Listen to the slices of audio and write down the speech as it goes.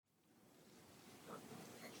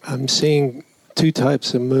I'm seeing two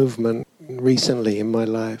types of movement recently in my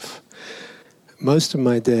life. Most of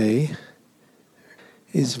my day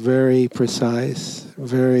is very precise,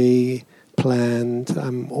 very planned.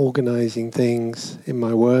 I'm organizing things in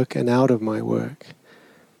my work and out of my work.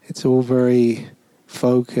 It's all very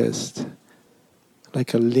focused,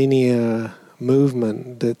 like a linear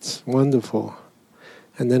movement that's wonderful.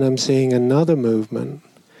 And then I'm seeing another movement,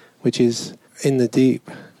 which is in the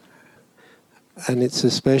deep. And it's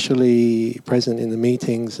especially present in the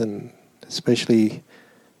meetings and especially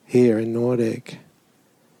here in Nordegg.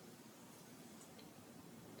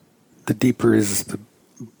 The deeper is the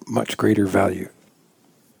much greater value.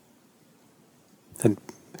 And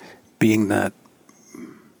being that,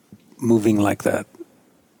 moving like that,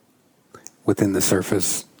 within the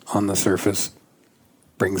surface, on the surface,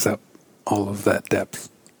 brings up all of that depth,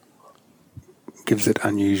 gives it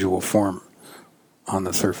unusual form on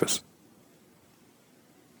the surface.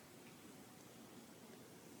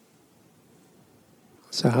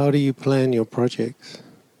 So how do you plan your projects?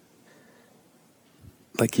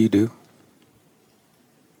 Like you do.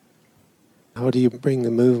 How do you bring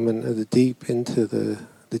the movement of the deep into the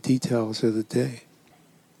details of the day?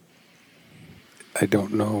 I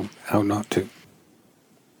don't know how not to.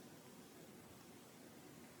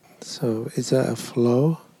 So is that a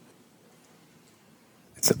flow?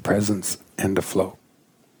 It's a presence and a flow.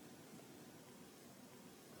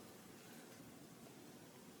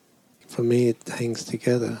 For me, it hangs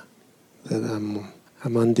together, that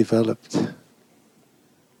I'm undeveloped.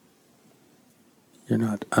 You're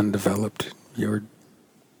not undeveloped, you're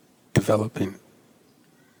developing.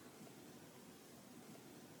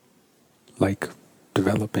 Like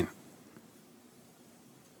developing.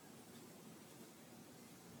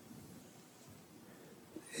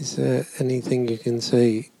 Is there anything you can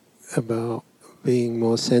say about being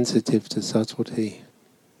more sensitive to subtlety?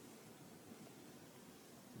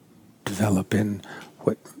 Develop in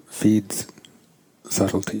what feeds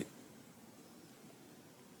subtlety.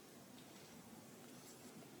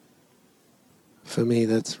 For me,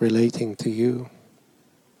 that's relating to you.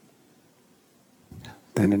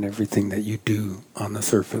 Then in everything that you do on the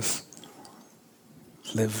surface,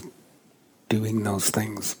 live doing those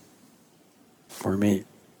things for me.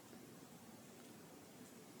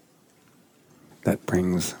 That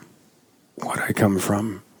brings what I come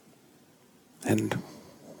from and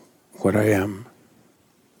what I am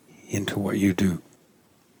into what you do.